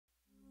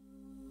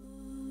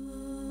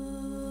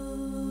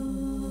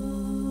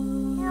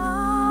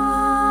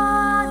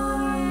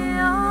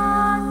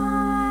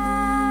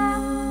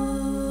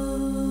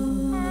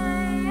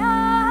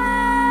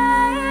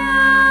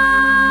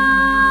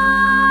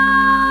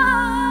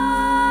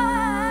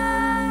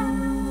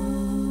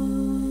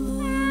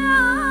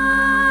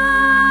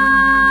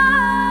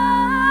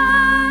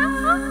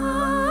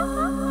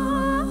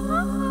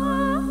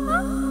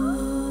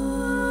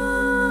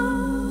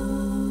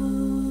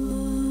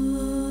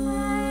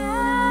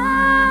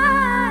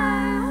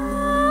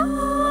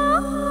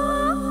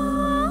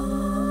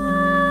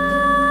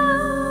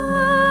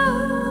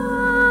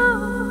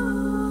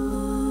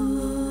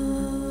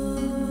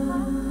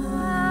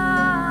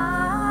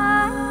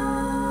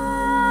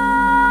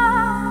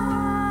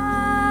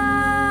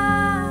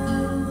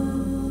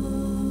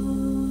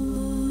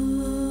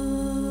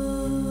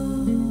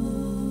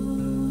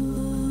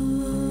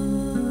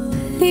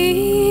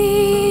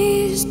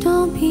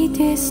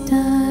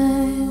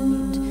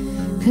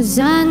'cause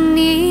I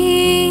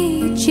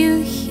need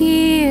you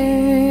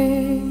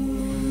here.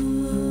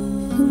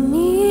 I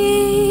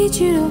need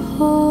you to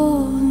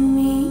hold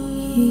me,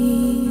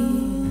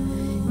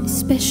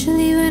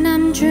 especially when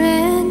I'm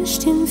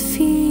drenched in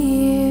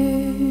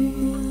fear.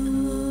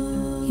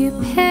 You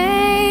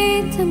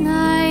paint a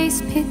nice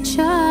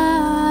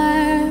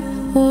picture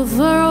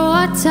over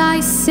what I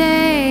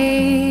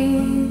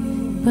say,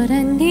 but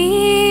I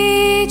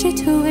need you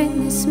to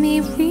witness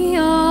me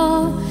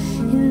real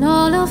in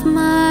all of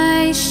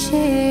my shapes.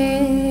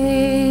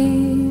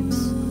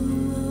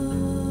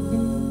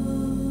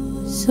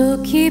 So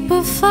keep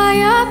a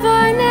fire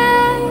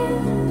burning,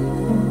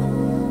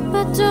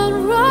 but don't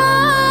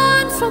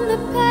run from the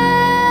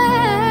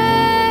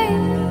pain.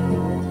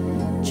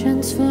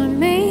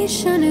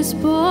 Transformation is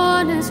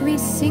born as we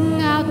sing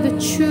out the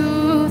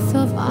truth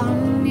of our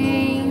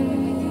name.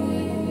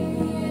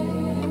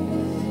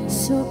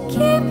 So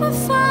keep a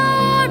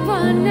fire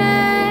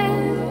burning,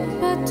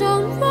 but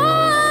don't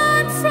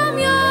run from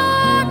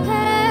your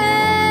pain.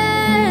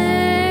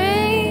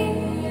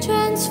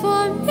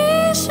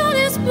 Transformation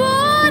is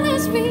born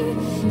as we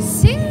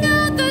sing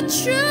out the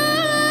truth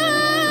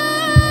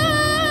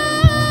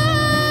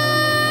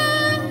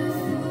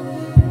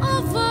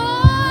of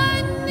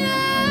our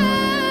name.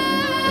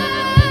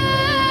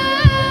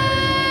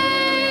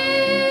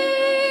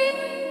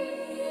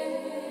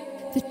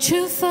 The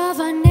truth of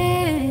our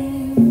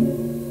name.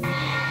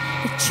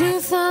 The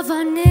truth of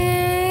our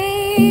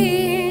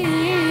name.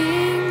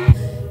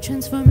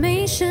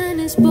 Transformation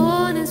is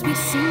born as we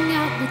sing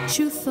out the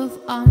truth of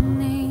our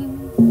name.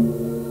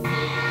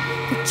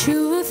 The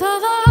truth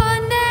of our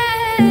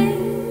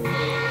name.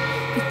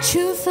 The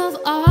truth of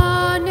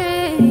our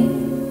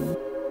name.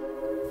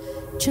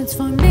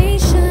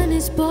 Transformation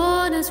is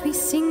born as we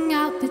sing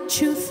out the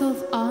truth of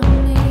our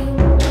name.